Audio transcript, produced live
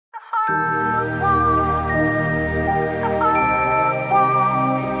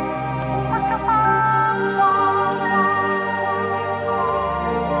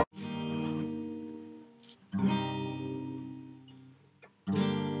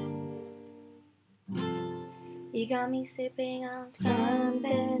You got me sipping on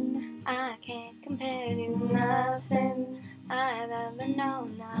something I can't compare to nothing I've ever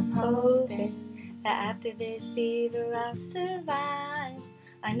known. I'm hoping that after this fever I'll survive.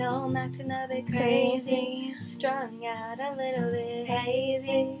 I know I'm acting a bit crazy, strung out a little bit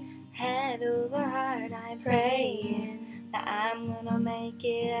hazy, head over heart I'm praying that I'm gonna make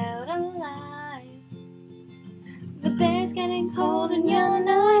it out alive. The bed's getting cold and you're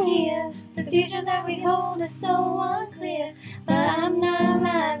not here. The future that we hold is so unclear. But I'm not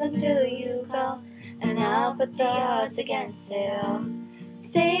alive until you call, and I'll put the odds against it all.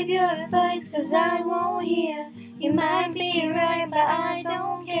 Save your advice, 'cause I won't hear. You might be right, but I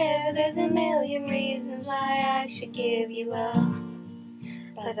don't care. There's a million reasons why I should give you up,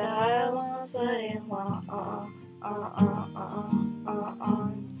 but the heart wants what it wants.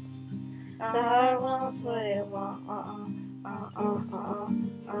 The heart wants what it wants.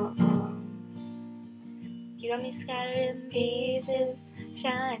 You got me scattered in pieces,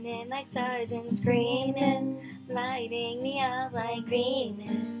 shining like stars and screaming, lighting me up like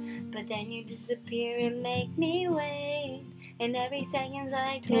greenness. But then you disappear and make me wait, and every second's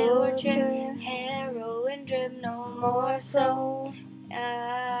like torture, heroin drip, no more so.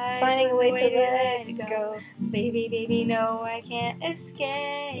 Finding a way to let it go. Baby, baby, no, I can't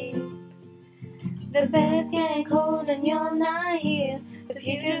escape. The bed's getting cold and you're not here. The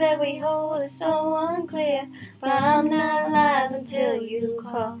future that we hold is so unclear. But I'm not alive until you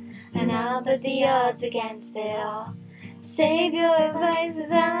call, and I'll put the odds against it all. Save your advice,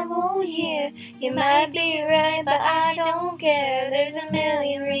 'cause I won't hear. You might be right, but I don't care. There's a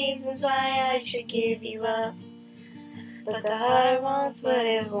million reasons why I should give you up, but the heart wants what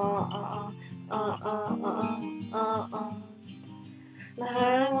it wants. The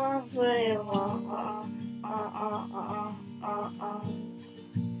heart wants what it wants.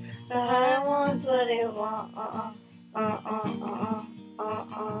 The heart wants what it wants.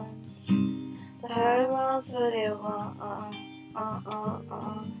 The heart wants what it wants.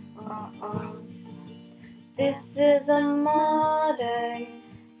 This is a modern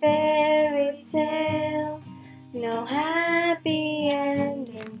fairy tale. No happy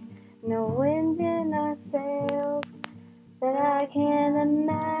endings, no wind in our sails. But I can't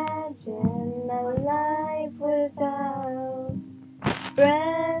imagine a life without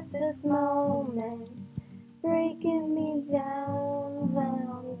breathless moments breaking me down,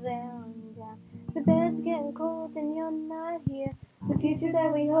 down, down, down. The bed's getting cold and you're not here. The future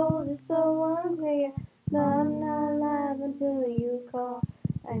that we hold is so unclear. But I'm not alive until you call,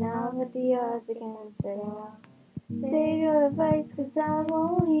 and I'll put the odds against it all. Save your advice, 'cause I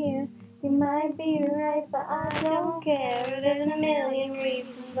won't hear. You might be right, but I don't care. There's a million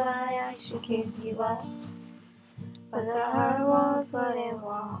reasons why I should give you up, but the heart wants what it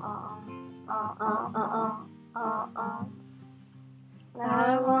wants. The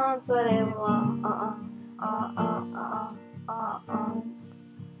heart wants what it wants.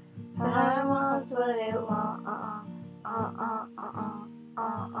 The heart wants what it wants.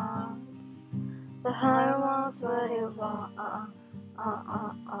 The heart wants what it wants.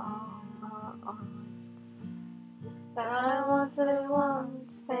 The heart wants what it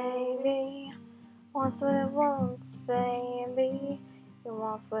wants, baby. Wants what it wants, baby. It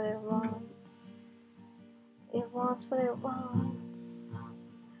wants what it wants. It wants what it wants.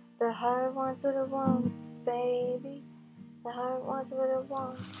 The heart wants what it wants, baby. The heart wants what it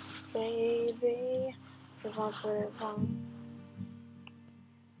wants, baby. It wants what it wants.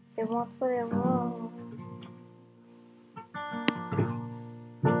 It wants what it wants.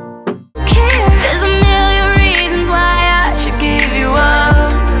 There's a million reasons why I should give you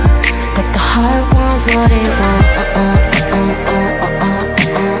up, but the heart wants what it wants.